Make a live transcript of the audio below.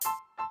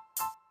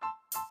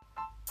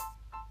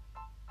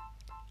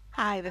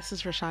Hi, this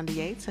is Rashonda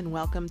Yates, and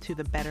welcome to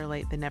the Better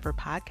Late Than Never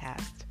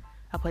podcast,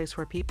 a place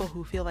where people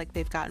who feel like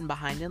they've gotten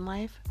behind in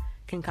life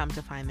can come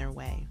to find their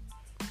way.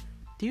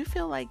 Do you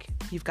feel like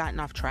you've gotten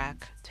off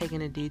track,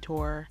 taken a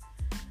detour?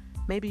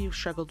 Maybe you've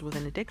struggled with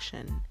an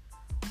addiction,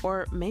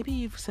 or maybe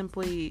you've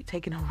simply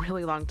taken a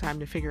really long time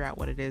to figure out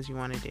what it is you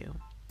want to do.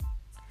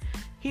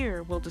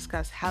 Here, we'll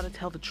discuss how to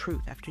tell the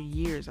truth after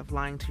years of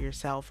lying to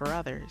yourself or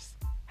others,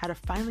 how to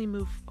finally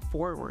move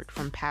forward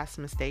from past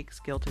mistakes,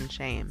 guilt, and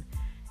shame,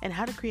 and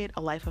how to create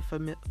a life of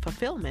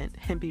fulfillment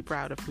and be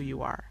proud of who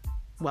you are.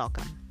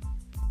 Welcome.